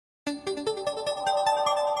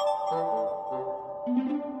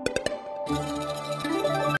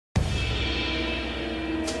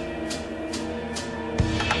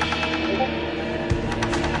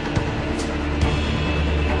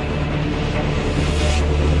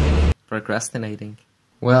procrastinating?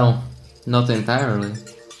 Well, not entirely.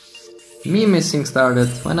 Me missing started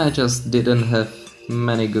when I just didn't have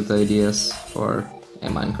many good ideas for a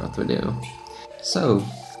Minecraft video. So,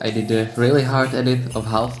 I did a really hard edit of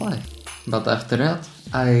Half-Life. But after that,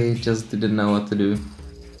 I just didn't know what to do.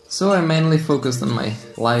 So I mainly focused on my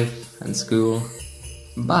life and school.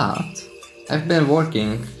 But I've been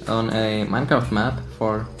working on a Minecraft map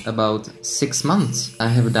for about 6 months. I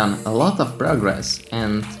have done a lot of progress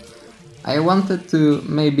and I wanted to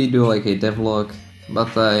maybe do like a devlog,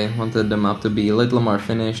 but I wanted the map to be a little more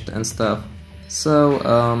finished and stuff. So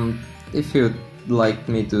if you'd like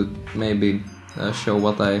me to maybe show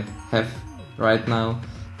what I have right now,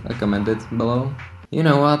 comment it below. You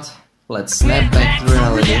know what? Let's snap back to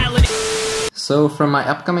reality. So from my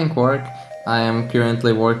upcoming work, I am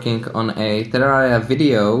currently working on a Terraria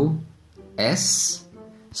video S,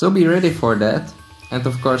 so be ready for that. And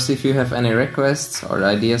of course, if you have any requests or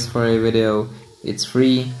ideas for a video, it's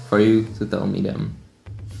free for you to tell me them.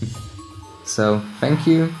 So thank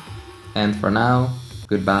you, and for now,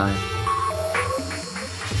 goodbye.